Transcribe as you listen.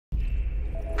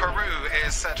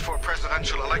is set for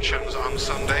presidential elections on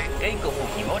Sunday. Keiko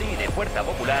Fujimori de Fuerza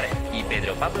Popular y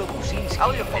Pedro Pablo Kuczynski.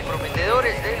 Audios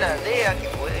comprometedores de la DEA que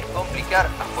pueden complicar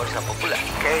a Fuerza Popular.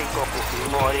 Keiko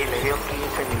Fujimori le dio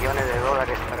 $15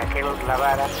 millones para que los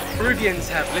lavara. Peruvians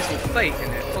have little faith in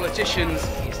their politicians,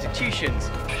 institutions,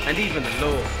 and even the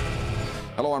law.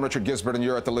 Hello, I'm Richard Gisbert, and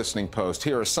you're at The Listening Post.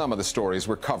 Here are some of the stories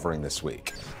we're covering this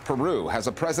week. Peru has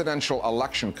a presidential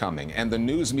election coming, and the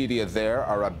news media there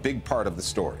are a big part of the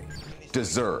story.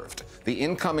 Deserved. The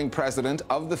incoming president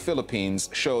of the Philippines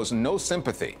shows no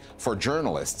sympathy for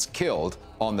journalists killed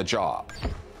on the job.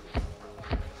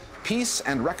 Peace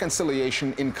and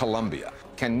reconciliation in Colombia.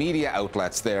 Can media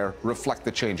outlets there reflect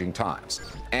the changing times?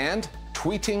 And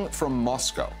tweeting from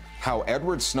Moscow, how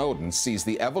Edward Snowden sees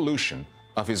the evolution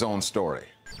of his own story.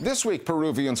 This week,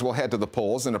 Peruvians will head to the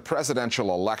polls in a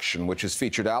presidential election which has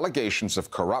featured allegations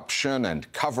of corruption and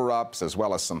cover-ups, as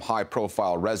well as some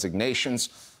high-profile resignations,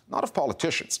 not of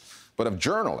politicians, but of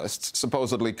journalists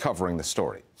supposedly covering the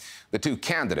story. The two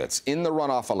candidates in the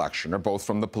runoff election are both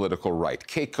from the political right,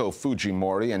 Keiko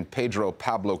Fujimori and Pedro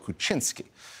Pablo Kuczynski.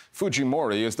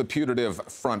 Fujimori is the putative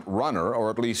front-runner, or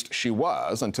at least she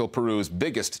was, until Peru's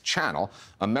biggest channel,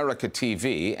 America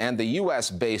TV, and the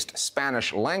U.S.-based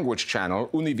Spanish-language channel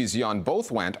Univision both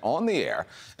went on the air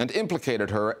and implicated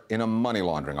her in a money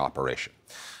laundering operation.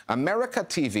 America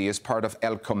TV is part of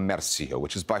El Comercio,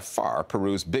 which is by far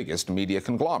Peru's biggest media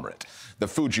conglomerate. The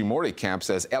Fujimori camp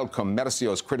says El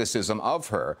Comercio's criticism of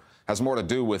her has more to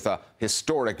do with a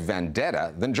historic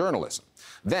vendetta than journalism.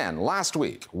 Then, last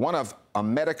week, one of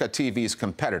America TV's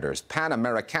competitors,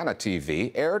 Panamericana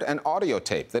TV, aired an audio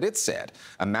tape that it said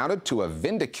amounted to a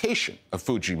vindication of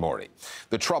Fujimori.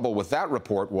 The trouble with that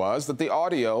report was that the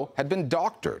audio had been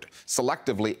doctored,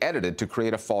 selectively edited to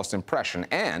create a false impression,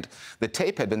 and the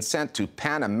tape had been sent to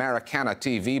Panamericana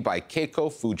TV by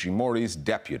Keiko Fujimori's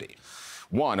deputy.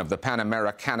 One of the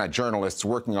Panamericana journalists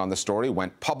working on the story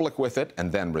went public with it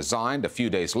and then resigned. A few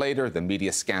days later, the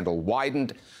media scandal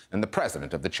widened, and the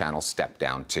president of the channel stepped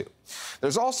down, too.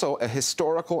 There's also a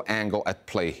historical angle at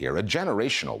play here, a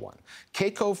generational one.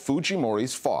 Keiko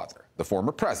Fujimori's father, the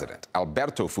former president,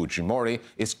 Alberto Fujimori,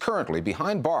 is currently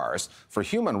behind bars for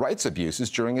human rights abuses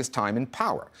during his time in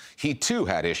power. He, too,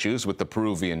 had issues with the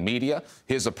Peruvian media.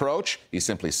 His approach, he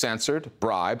simply censored,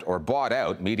 bribed, or bought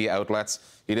out media outlets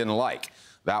he didn't like.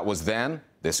 That was then,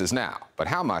 this is now. But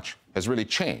how much has really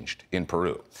changed in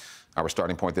Peru? Our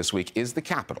starting point this week is the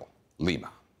capital, Lima.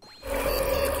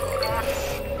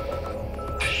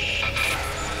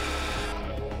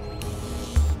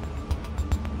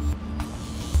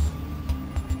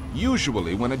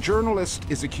 Usually, when a journalist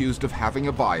is accused of having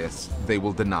a bias, they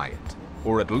will deny it,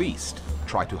 or at least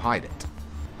try to hide it.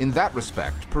 In that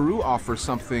respect, Peru offers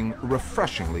something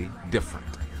refreshingly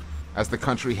different. As the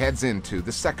country heads into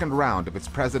the second round of its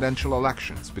presidential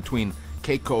elections between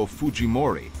Keiko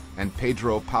Fujimori and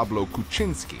Pedro Pablo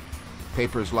Kuczynski,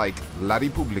 papers like La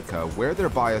Republica wear their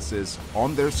biases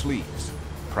on their sleeves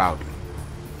proudly.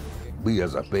 We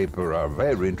as a paper are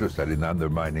very interested in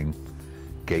undermining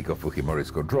Keiko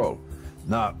Fujimori's control.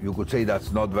 Now, you could say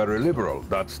that's not very liberal,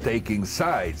 that's taking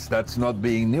sides, that's not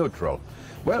being neutral.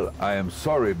 Well, I am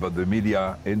sorry, but the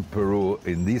media in Peru,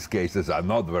 in these cases, are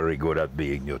not very good at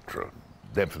being neutral.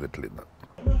 Definitely not.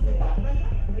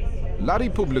 La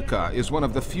Republica is one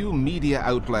of the few media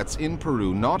outlets in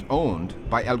Peru not owned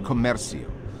by El Comercio.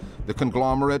 The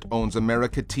conglomerate owns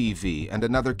America TV and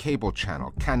another cable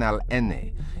channel, Canal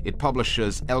N. It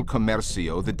publishes El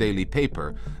Comercio, the daily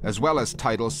paper, as well as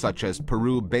titles such as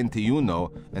Peru 21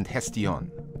 and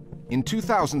Gestión. In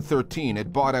 2013,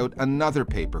 it bought out another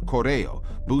paper, Correo,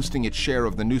 boosting its share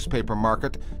of the newspaper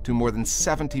market to more than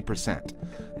 70%.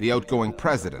 The outgoing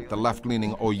president, the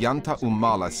left-leaning Ollanta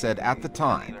Humala, said at the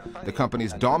time the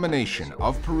company's domination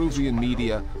of Peruvian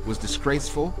media was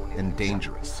disgraceful and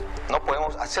dangerous. No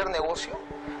podemos hacer negocio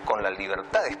con la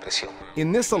libertad de expresión.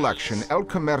 In this election, El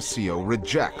Comercio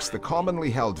rejects the commonly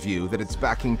held view that it's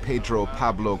backing Pedro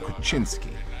Pablo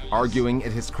Kuczynski, arguing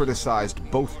it has criticized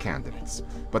both candidates.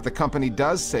 But the company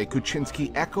does say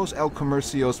Kuczynski echoes El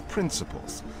Comercio's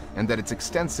principles and that its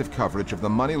extensive coverage of the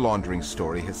money laundering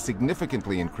story has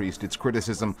significantly increased its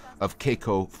criticism of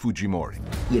Keiko Fujimori.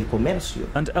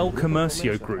 And El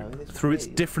Comercio Group, through its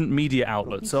different media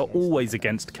outlets, are always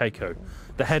against Keiko.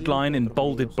 The headline in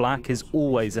bolded black is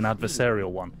always an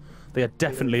adversarial one. They are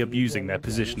definitely abusing their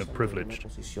position of privilege.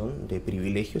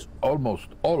 Almost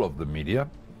all of the media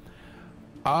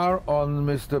are on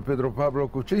Mr. Pedro Pablo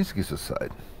Kuczynski's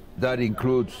side. That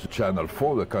includes Channel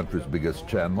 4, the country's biggest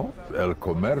channel, El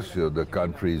Comercio, the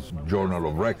country's journal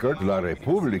of record, La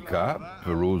República,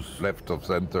 Peru's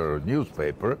left-of-center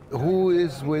newspaper. Who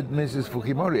is with Mrs.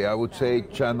 Fujimori? I would say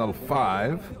Channel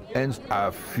 5 and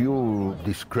a few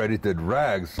discredited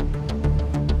rags.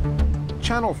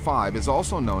 Channel 5 is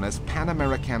also known as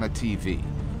Panamericana TV,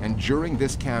 and during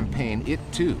this campaign, it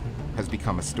too has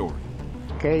become a story.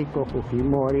 Keiko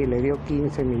Fujimori le dio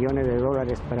 15 millones de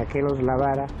dólares para que los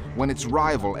lavara. When its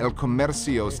rival El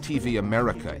Comercio's TV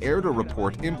America aired a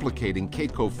report implicating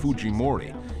Keiko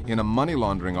Fujimori in a money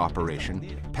laundering operation,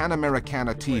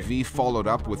 Panamericana TV followed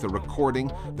up with a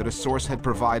recording that a source had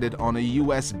provided on a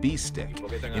USB stick,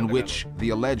 in which the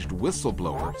alleged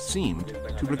whistleblower seemed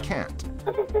to recant.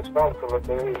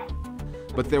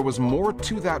 But there was more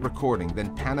to that recording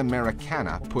than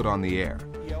Panamericana put on the air,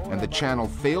 and the channel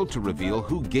failed to reveal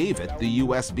who gave it the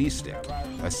USB stick,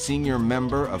 a senior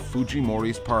member of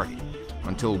Fujimori's party,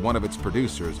 until one of its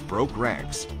producers broke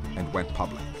ranks and went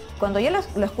public. When I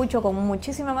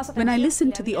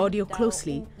listened to the audio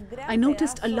closely, I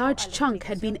noticed a large chunk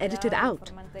had been edited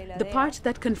out, the part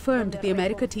that confirmed the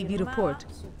America TV report.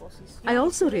 I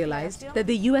also realized that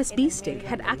the USB stick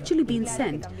had actually been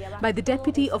sent by the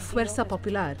deputy of Fuerza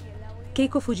Popular,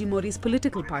 Keiko Fujimori's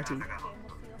political party.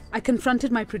 I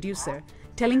confronted my producer,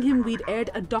 telling him we'd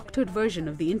aired a doctored version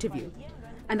of the interview.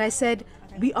 And I said,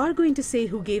 "We are going to say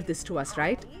who gave this to us,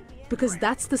 right? Because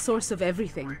that's the source of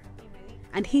everything."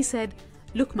 And he said,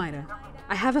 "Look, Mayra,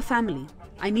 I have a family.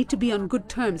 I need to be on good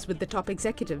terms with the top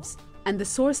executives, and the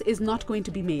source is not going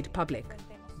to be made public."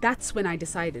 That's when I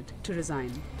decided to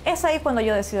resign. Es ahí cuando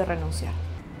yo decido renunciar.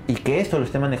 And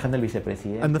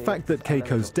the fact that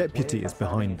Keiko's deputy is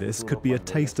behind this could be a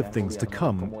taste of things to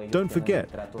come. Don't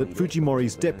forget that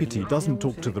Fujimori's deputy doesn't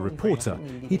talk to the reporter,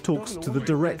 he talks to the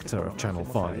director of Channel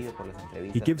 5.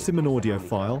 He gives him an audio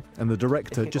file, and the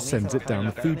director just sends it down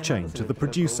the food chain to the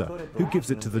producer, who gives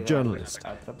it to the journalist,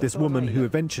 this woman who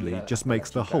eventually just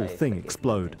makes the whole thing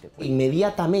explode.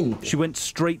 She went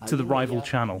straight to the rival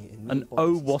channel, and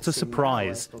oh, what a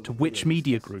surprise, to which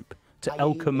media group? To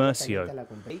El Comercio.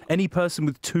 Any person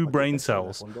with 2 brain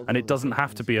cells, and it doesn't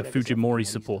have to be a Fujimori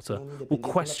supporter, will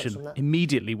question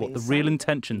immediately what the real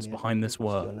intentions behind this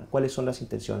were.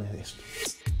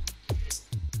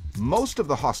 Most of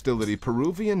the hostility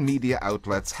Peruvian media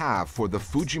outlets have for the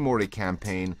Fujimori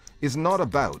campaign is not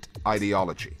about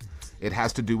ideology. It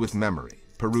has to do with memory,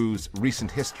 Peru's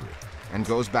recent history, and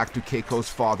goes back to Keiko's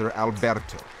father,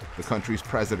 Alberto, the country's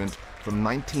president from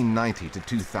 1990 to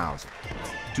 2000.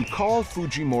 To call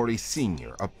Fujimori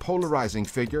Sr. a polarizing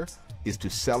figure is to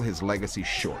sell his legacy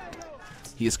short.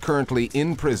 He is currently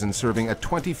in prison serving a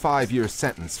 25-year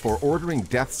sentence for ordering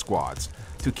death squads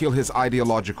to kill his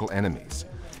ideological enemies.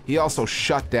 He also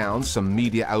shut down some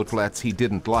media outlets he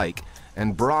didn't like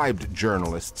and bribed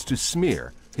journalists to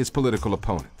smear his political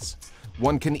opponents.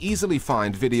 One can easily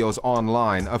find videos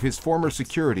online of his former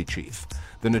security chief,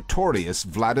 the notorious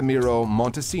Vladimiro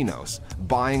Montesinos,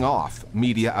 buying off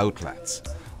media outlets.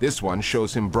 This one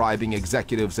shows him bribing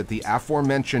executives at the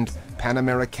aforementioned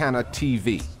Panamericana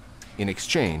TV in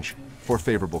exchange for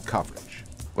favorable coverage.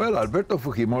 Well, Alberto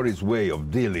Fujimori's way of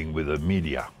dealing with the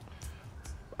media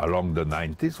along the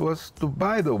 90s was to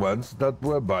buy the ones that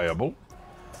were buyable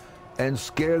and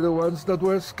scare the ones that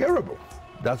were scarable.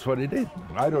 That's what he did.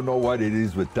 I don't know what it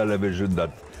is with television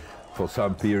that for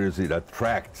some periods it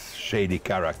attracts shady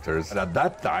characters. And at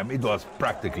that time, it was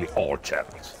practically all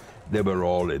channels. They were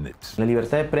all in it.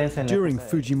 During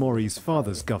Fujimori's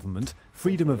father's government,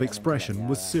 freedom of expression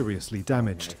was seriously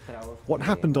damaged. What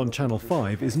happened on Channel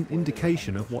 5 is an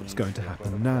indication of what's going to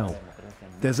happen now.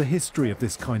 There's a history of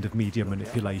this kind of media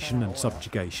manipulation and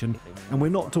subjugation, and we're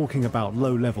not talking about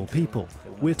low-level people.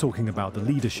 We're talking about the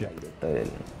leadership.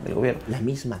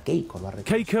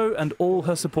 Keiko and all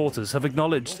her supporters have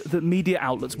acknowledged that media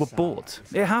outlets were bought.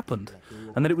 It happened,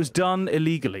 and that it was done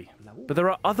illegally. But there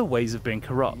are other ways of being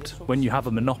corrupt when you have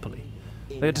a monopoly.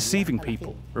 They are deceiving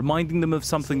people, reminding them of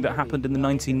something that happened in the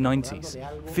 1990s.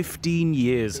 15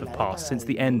 years have passed since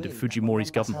the end of Fujimori's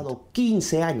government.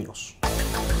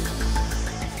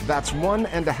 That's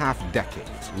 1.5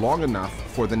 decades, long enough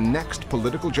for the next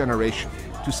political generation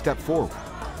to step forward.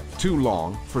 Too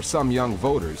long for some young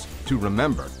voters to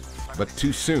remember, but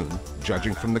too soon,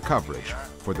 judging from the coverage,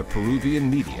 for the Peruvian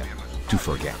media to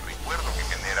forget.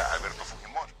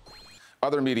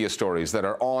 Other media stories that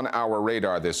are on our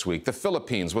radar this week. The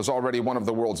Philippines was already one of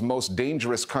the world's most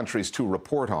dangerous countries to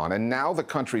report on, and now the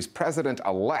country's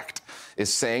president-elect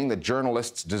is saying that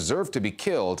journalists deserve to be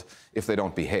killed if they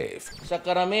don't behave. Sa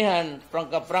karamihan,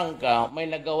 prangka-prangka, may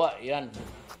nagawa yan.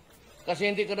 Kasi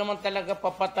hindi ka naman talaga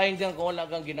papatayin diyan kung wala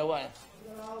kang ginawa.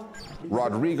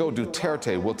 Rodrigo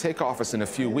Duterte will take office in a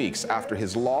few weeks after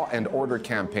his law and order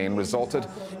campaign resulted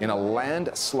in a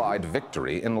landslide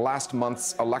victory in last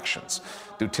month's elections.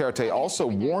 Duterte also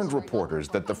warned reporters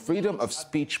that the freedom of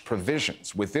speech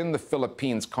provisions within the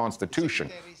Philippines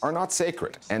Constitution are not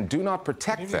sacred and do not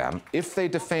protect them if they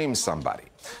defame somebody.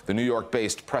 The New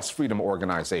York-based press freedom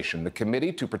organization, the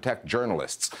Committee to Protect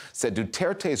Journalists, said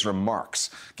Duterte's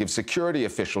remarks give security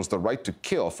officials the right to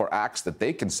kill for acts that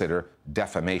they consider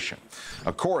defamation.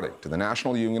 According to the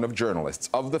National Union of Journalists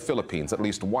of the Philippines, at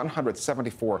least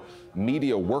 174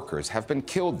 media workers have been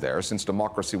killed there since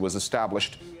democracy was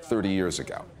established 30 years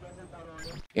ago.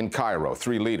 In Cairo,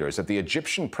 3 leaders of the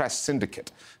Egyptian press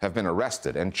syndicate have been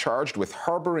arrested and charged with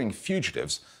harboring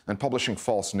fugitives and publishing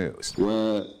false news.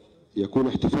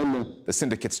 The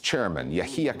syndicate's chairman,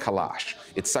 Yahya Kalash,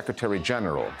 its secretary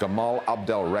general, Gamal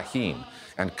Abdel Rahim,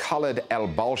 and Khaled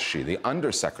El-Balshi, the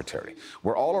undersecretary,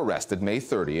 were all arrested May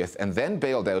 30th and then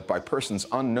bailed out by persons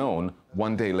unknown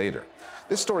 1 day later.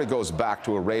 This story goes back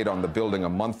to a raid on the building a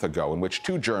month ago in which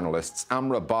 2 journalists,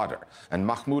 Amra Badr and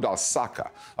Mahmoud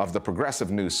Al-Saka, of the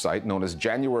progressive news site known as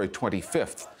January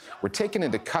 25th, were taken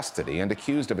into custody and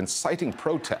accused of inciting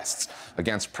protests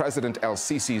against President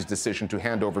El-Sisi's decision to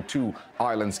hand over 2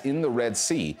 islands in the Red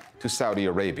Sea to Saudi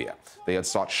Arabia. They had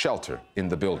sought shelter in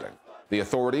the building. The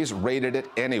authorities raided it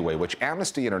anyway, which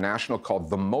Amnesty International called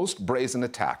the most brazen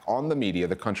attack on the media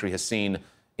the country has seen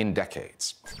in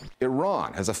decades.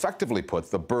 Iran has effectively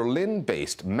put the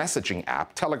Berlin-based messaging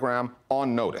app Telegram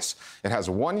on notice. It has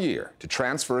 1 year to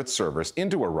transfer its servers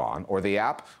into Iran, or the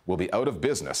app will be out of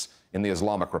business in the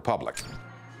Islamic Republic.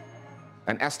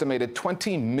 An estimated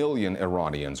 20 million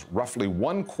Iranians, roughly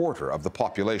 1/4 of the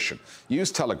population,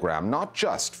 use Telegram not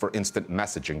just for instant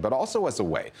messaging, but also as a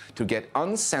way to get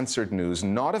uncensored news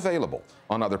not available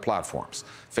on other platforms.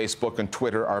 Facebook and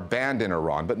Twitter are banned in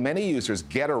Iran, but many users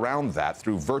get around that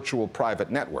through virtual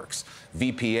private networks,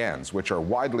 VPNs, which are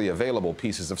widely available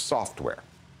pieces of software.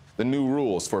 The new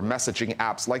rules for messaging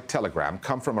apps like Telegram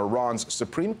come from Iran's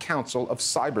Supreme Council of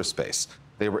Cyberspace.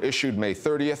 They were issued May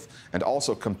 30th and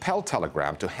also compel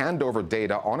Telegram to hand over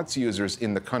data on its users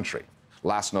in the country.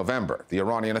 Last November, the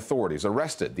Iranian authorities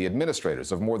arrested the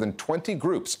administrators of more than 20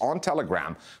 groups on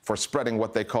Telegram for spreading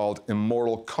what they called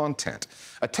immoral content.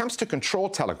 Attempts to control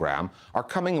Telegram are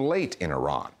coming late in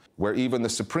Iran, where even the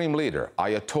supreme leader,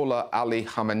 Ayatollah Ali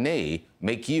Khamenei,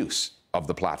 make use of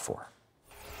the platform.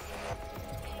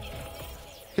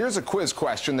 Here's a quiz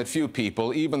question that few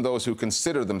people, even those who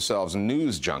consider themselves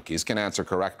news junkies, can answer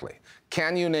correctly.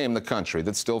 Can you name the country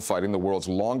that's still fighting the world's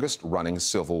longest-running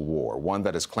civil war, one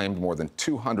that has claimed more than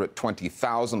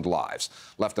 220,000 lives,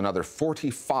 left another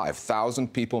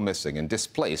 45,000 people missing, and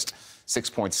displaced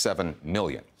 6.7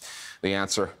 million? The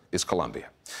answer is Colombia.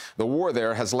 The war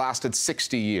there has lasted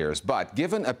 60 years, but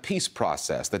given a peace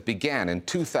process that began in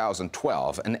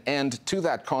 2012, an end to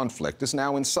that conflict is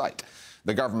now in sight.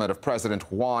 The government of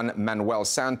President Juan Manuel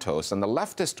Santos and the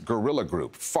leftist guerrilla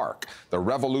group FARC, the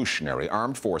Revolutionary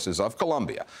Armed Forces of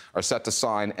Colombia, are set to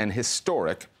sign an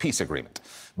historic peace agreement.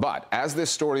 But as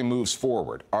this story moves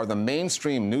forward, are the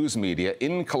mainstream news media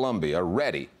in Colombia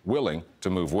ready, willing to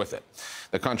move with it?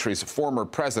 The country's former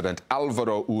president,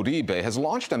 Álvaro Uribe, has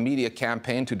launched a media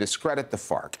campaign to discredit the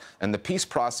FARC and the peace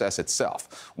process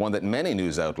itself, one that many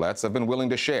news outlets have been willing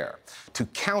to share. To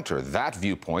counter that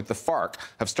viewpoint, the FARC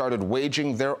have started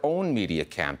waging their own media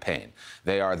campaign.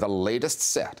 They are the latest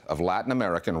set of Latin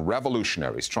American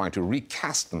revolutionaries trying to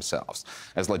recast themselves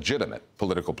as legitimate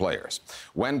political players.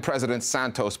 When President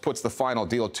Santos puts the final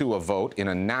deal to a vote in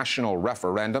a national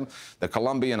referendum, the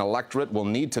Colombian electorate will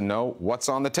need to know what's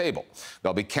on the table.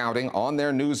 They'll be counting on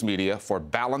their news media for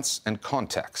balance and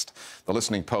context. The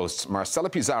Listening Post's Marcela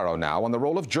Pizarro now on the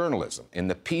role of journalism in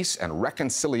the peace and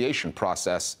reconciliation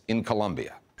process in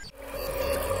Colombia.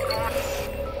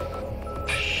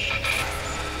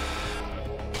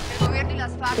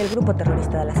 El grupo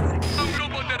terrorista de las FARC.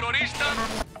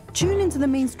 Tune into the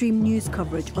mainstream news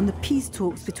coverage on the peace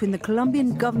talks between the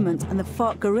Colombian government and the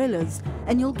FARC guerrillas,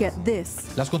 and you'll get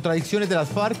this. Las contradicciones de las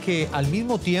FARC que, al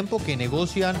mismo tiempo que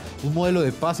negocian un modelo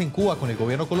de paz en Cuba con el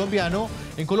gobierno colombiano,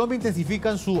 en Colombia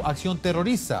intensifican su acción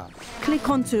terrorista. Click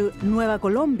onto Nueva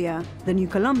Colombia, the New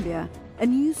Colombia, a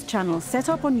news channel set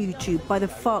up on YouTube by the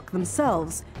FARC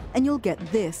themselves, and you'll get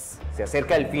this. Se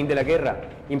acerca el fin de la guerra.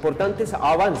 Importantes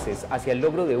avances hacia el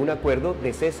logro de un acuerdo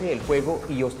de cese del fuego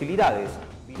y hostilidades.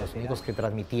 Los únicos que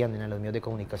transmitían eran los medios de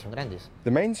comunicación grandes.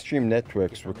 The mainstream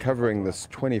networks were covering this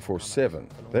 24/7.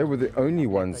 They were the only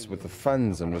ones with the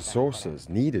funds and resources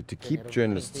needed to keep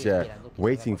journalists here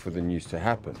waiting for the news to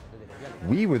happen.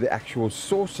 We were the actual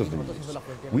source of the news.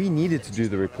 We needed to do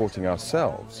the reporting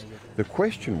ourselves. The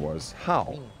question was,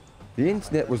 how? The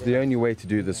internet was the only way to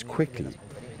do this quickly.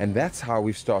 And that's how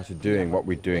we've started doing what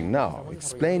we're doing now,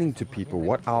 explaining to people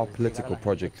what our political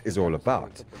project is all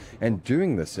about, and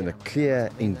doing this in a clear,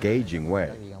 engaging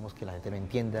way.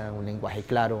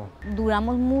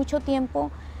 Duramos mucho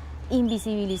tiempo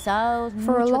invisibilizados.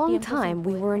 For a long time,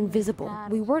 we were invisible.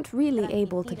 We weren't really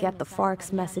able to get the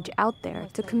FARC's message out there,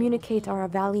 to communicate our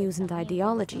values and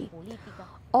ideology.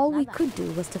 All we could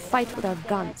do was to fight with our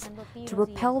guns, to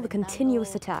repel the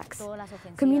continuous attacks.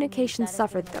 Communication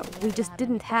suffered, though. We just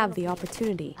didn't have the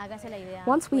opportunity.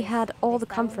 Once we had all the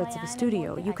comforts of a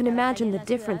studio, you can imagine the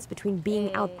difference between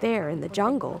being out there in the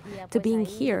jungle to being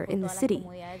here in the city.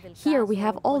 Here we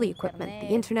have all the equipment,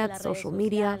 the internet, social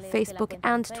media, Facebook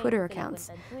and Twitter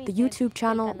accounts, the YouTube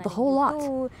channel, the whole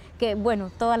lot.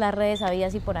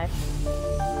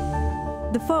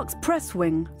 The FARC's press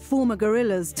wing, former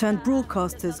guerrillas turned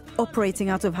broadcasters operating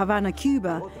out of Havana,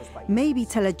 Cuba, may be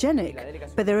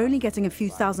telegenic, but they're only getting a few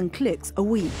thousand clicks a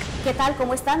week. ¿Qué tal?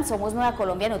 ¿Cómo están? Somos Nueva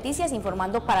Colombia Noticias,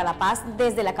 informando para la paz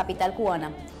desde la capital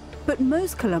cubana. But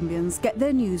most Colombians get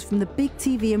their news from the big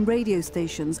TV and radio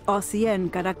stations,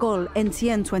 RCN, Caracol,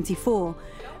 NTN 24,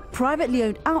 privately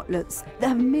owned outlets that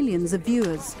have millions of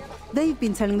viewers. They've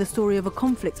been telling the story of a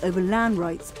conflict over land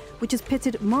rights, which has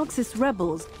pitted Marxist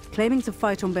rebels claiming to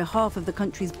fight on behalf of the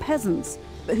country's peasants,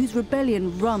 but whose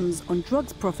rebellion runs on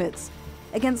drugs profits,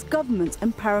 against government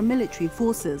and paramilitary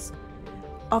forces.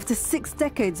 After 6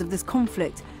 decades of this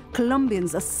conflict,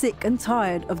 Colombians are sick and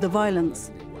tired of the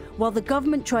violence. While the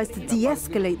government tries to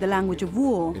de-escalate the language of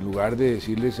war, en lugar de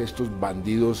decirles estos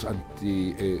bandidos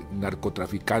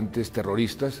narcotraficantes,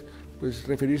 terroristas, pues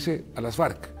referirse a las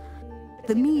FARC.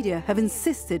 The media have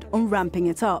insisted on ramping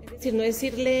it up. Si no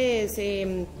decirles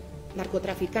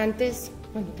narcotraficantes,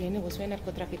 bueno, tienen negocio de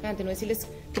narcotraficante, no decirles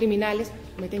criminales,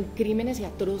 cometen crímenes y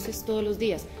atroces todos los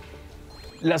días.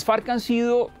 Las FARC han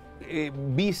sido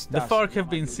vistas. The FARC have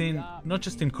been seen, not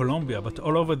just in Colombia, but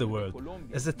all over the world,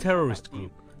 as a terrorist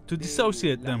group. To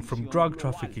dissociate them from drug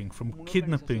trafficking, from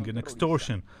kidnapping and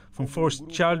extortion, from forced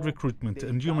child recruitment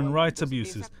and human rights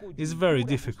abuses is very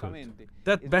difficult.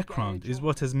 That background is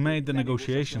what has made the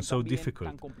negotiation so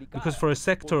difficult, because for a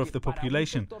sector of the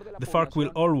population, the FARC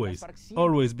will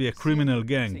always be a criminal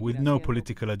gang with no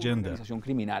political agenda.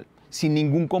 Sin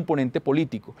ningún componente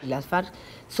político. Las FARC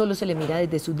solo se le mira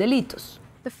desde sus delitos.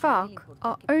 The FARC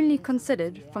are only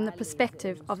considered from the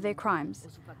perspective of their crimes.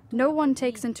 No one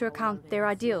takes into account their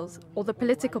ideals or the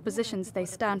political positions they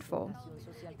stand for.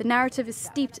 The narrative is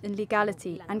steeped in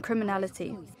legality and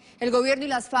criminality. El gobierno y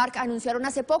las FARC anunciaron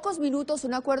hace pocos minutos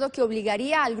un acuerdo que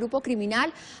obligaría al grupo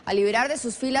criminal a liberar de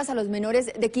sus filas a los menores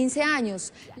de 15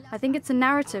 años. I think it's a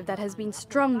narrative that has been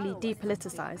strongly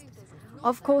depoliticized.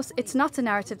 Of course, it's not a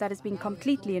narrative that has been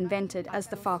completely invented, as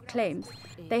the FARC claims.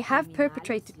 They have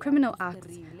perpetrated criminal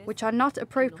acts which are not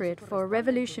appropriate for a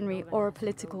revolutionary or a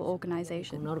political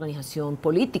organization. Una organización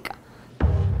política.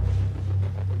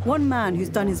 One man who's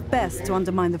done his best to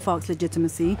undermine the FARC's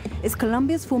legitimacy is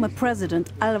Colombia's former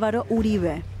president, Álvaro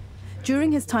Uribe.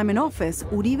 During his time in office,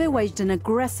 Uribe waged an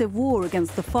aggressive war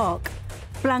against the FARC.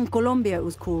 Plan Colombia, it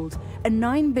was called, a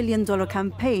 $9 billion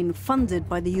campaign funded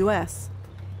by the US.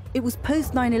 It was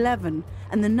post 9/11,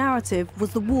 and the narrative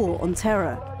was the war on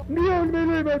terror.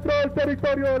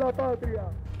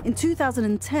 In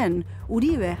 2010,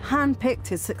 Uribe handpicked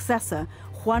his successor,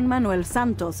 Juan Manuel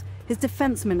Santos, his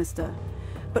defense minister.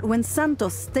 But when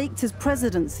Santos staked his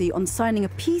presidency on signing a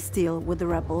peace deal with the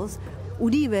rebels,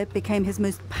 Uribe became his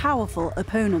most powerful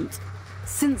opponent.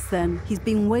 Since then, he's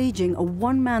been waging a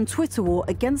one-man Twitter war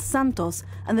against Santos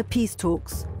and the peace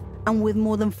talks. And with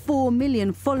more than 4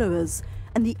 million followers,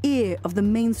 and the ear of the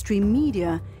mainstream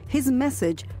media, his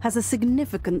message has a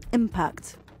significant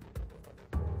impact.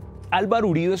 Álvaro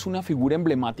Uribe es una figura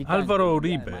emblemática. Álvaro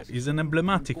Uribe is an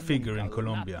emblematic figure in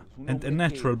Colombia and a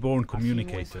natural-born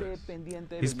communicator.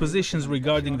 His positions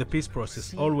regarding the peace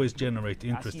process always generate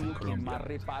interest in Colombia.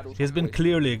 He has been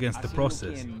clearly against the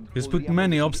process. He has put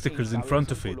many obstacles in front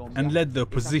of it and led the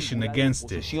opposition against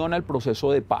it.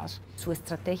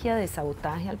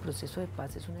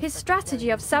 His strategy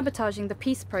of sabotaging the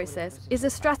peace process is a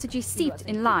strategy steeped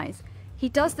in lies. He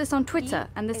does this on Twitter,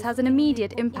 and this has an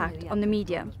immediate impact on the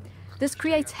media. This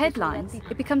creates headlines.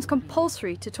 It becomes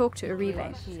compulsory to talk to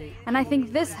Uribe. And I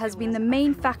think this has been the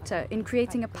main factor in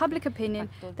creating a public opinion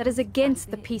that is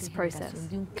against the peace process.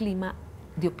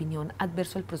 de opinión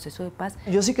adverso al proceso de paz.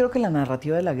 Yo sí creo que la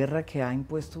narrativa de la guerra que ha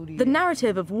impuesto Uribe. The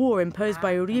narrative of war imposed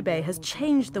by Uribe has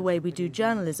changed the way we do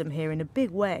journalism here in a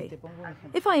big way.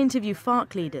 If I interview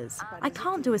FARC leaders, I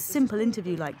can't do a simple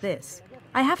interview like this.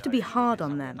 I have to be hard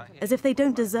on them, as if they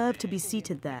don't deserve to be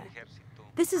seated there.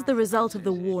 This is the result of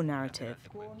the war narrative.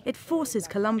 It forces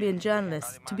Colombian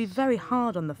journalists to be very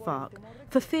hard on the FARC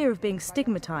for fear of being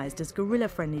stigmatized as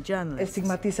guerrilla-friendly journalists.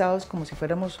 Estigmatizados como si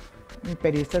fuéramos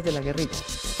periodistas de la guerrilla.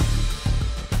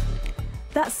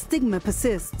 That stigma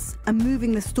persists, and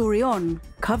moving the story on,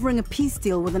 covering a peace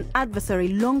deal with an adversary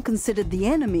long considered the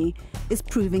enemy, is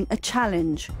proving a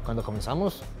challenge. Cuando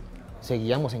comenzamos,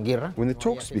 seguíamos en guerra. When the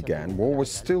talks began, war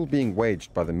was still being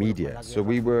waged by the media, so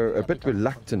we were a bit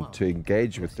reluctant to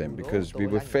engage with them because we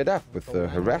were fed up with the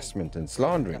harassment and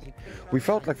slandering. We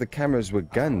felt like the cameras were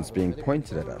guns being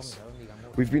pointed at us.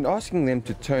 We've been asking them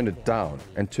to tone it down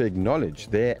and to acknowledge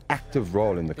their active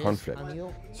role in the conflict.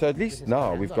 So at least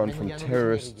now we've gone from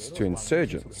terrorists to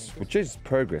insurgents, which is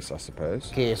progress, I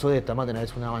suppose. Que eso de todas maneras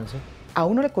es un avance. A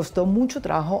uno le costó mucho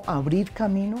trabajo abrir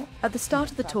camino. At the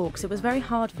start of the talks, it was very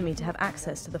hard for me to have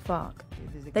access to the FARC.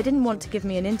 They didn't want to give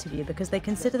me an interview because they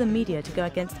consider the media to go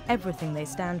against everything they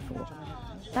stand for.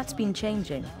 That's been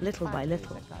changing, little by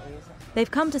little.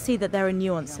 They've come to see that there are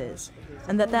nuances,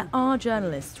 and that there are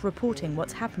journalists reporting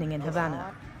what's happening in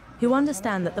Havana, who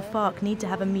understand that the FARC need to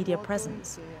have a media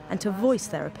presence and to voice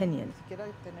their opinion.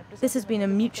 This has been a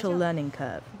mutual learning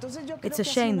curve. It's a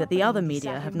shame that the other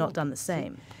media have not done the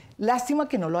same. Lástima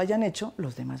que no lo hayan hecho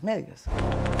los demás medios.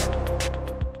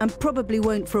 And probably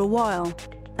won't for a while.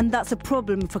 And that's a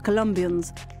problem for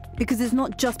Colombians, because it's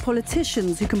not just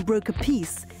politicians who can broker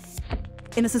peace.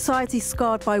 In a society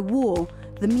scarred by war,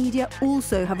 the media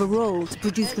also have a role to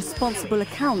produce responsible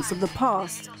accounts of the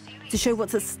past, to show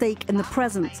what's at stake in the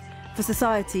present, for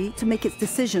society to make its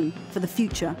decision for the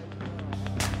future.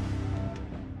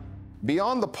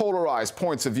 Beyond the polarized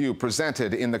points of view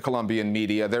presented in the Colombian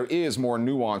media, there is more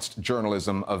nuanced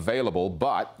journalism available,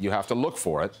 but you have to look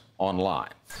for it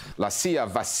online. La Silla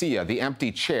Vacía, the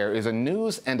empty chair, is a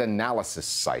news and analysis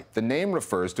site. The name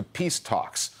refers to peace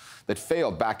talks that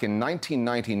failed back in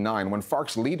 1999 when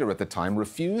FARC's leader at the time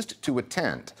refused to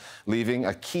attend, leaving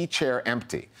a key chair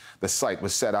empty. The site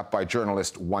was set up by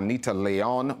journalist Juanita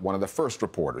Leon, one of the first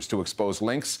reporters to expose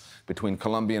links between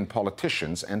Colombian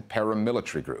politicians and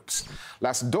paramilitary groups.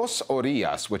 Las Dos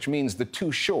Orillas, which means the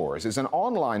two shores, is an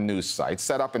online news site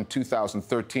set up in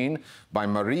 2013 by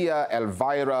Maria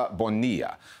Elvira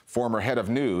Bonilla, former head of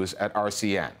news at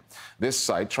RCN. This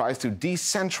site tries to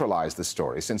decentralize the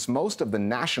story since most of the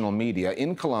national media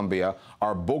in Colombia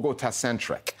are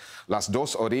Bogota-centric. Las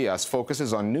Dos Orillas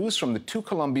focuses on news from the two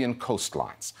Colombian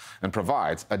coastlines and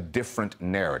provides a different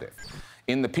narrative.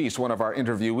 In the piece, one of our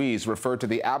interviewees referred to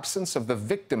the absence of the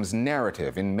victim's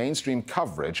narrative in mainstream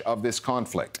coverage of this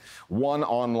conflict. One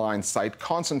online site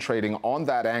concentrating on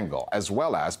that angle, as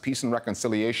well as peace and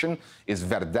reconciliation, is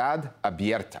Verdad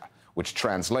Abierta, which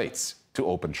translates to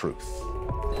open truth.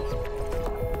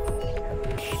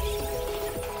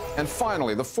 And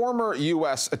finally, the former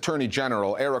U.S. Attorney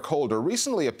General Eric Holder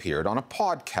recently appeared on a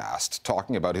podcast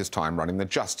talking about his time running the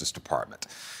Justice Department.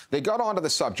 They got onto the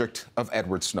subject of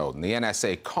Edward Snowden, the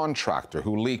NSA contractor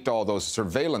who leaked all those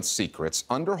surveillance secrets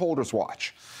under Holder's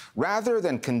watch. Rather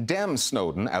than condemn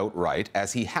Snowden outright,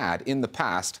 as he had in the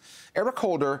past, Eric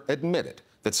Holder admitted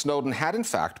that Snowden had in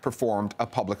fact performed a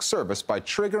public service by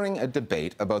triggering a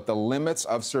debate about the limits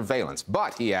of surveillance.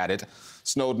 But, he added,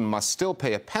 Snowden must still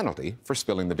pay a penalty for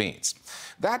spilling the beans.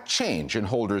 That change in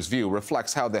Holder's view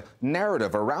reflects how the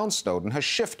narrative around Snowden has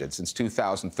shifted since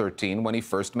 2013 when he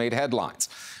first made headlines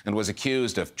and was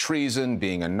accused of treason,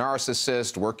 being a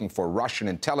narcissist, working for Russian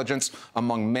intelligence,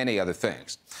 among many other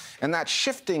things. And that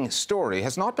shifting story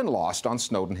has not been lost on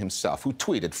Snowden himself, who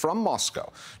tweeted from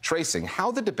Moscow, tracing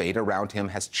how the debate around him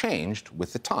has changed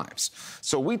with the times.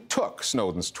 So we took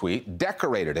Snowden's tweet,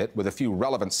 decorated it with a few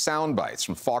relevant sound bites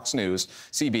from Fox News,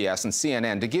 CBS, and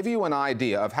CNN to give you an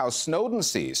idea of how Snowden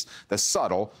sees the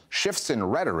subtle shifts in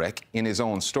rhetoric in his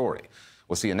own story.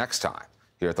 We'll see you next time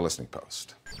here at The Listening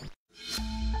Post.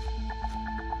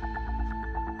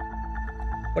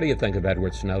 What do you think of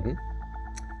Edward Snowden?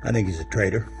 I think he's a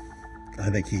traitor. I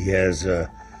think he has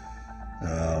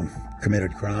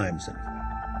committed crimes.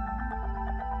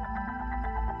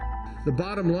 The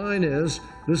bottom line is,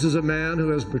 this is a man who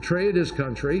has betrayed his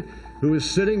country, who is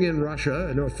sitting in Russia,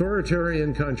 an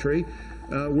authoritarian country,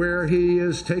 where he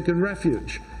has taken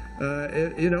refuge.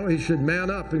 You know, he should man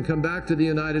up and come back to the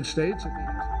United States.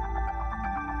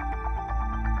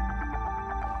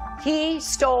 He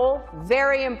stole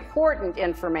very important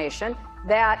information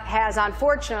that has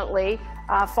unfortunately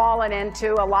fallen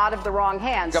into a lot of the wrong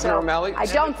hands. Governor so O'Malley? I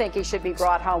don't think he should be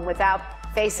brought home without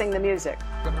facing the music.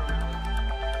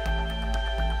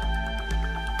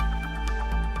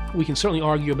 We can certainly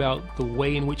argue about the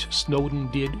way in which Snowden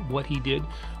did what he did,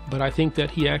 but I think that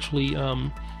he actually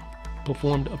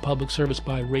performed a public service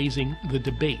by raising the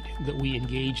debate that we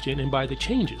engaged in and by the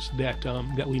changes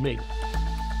that we made.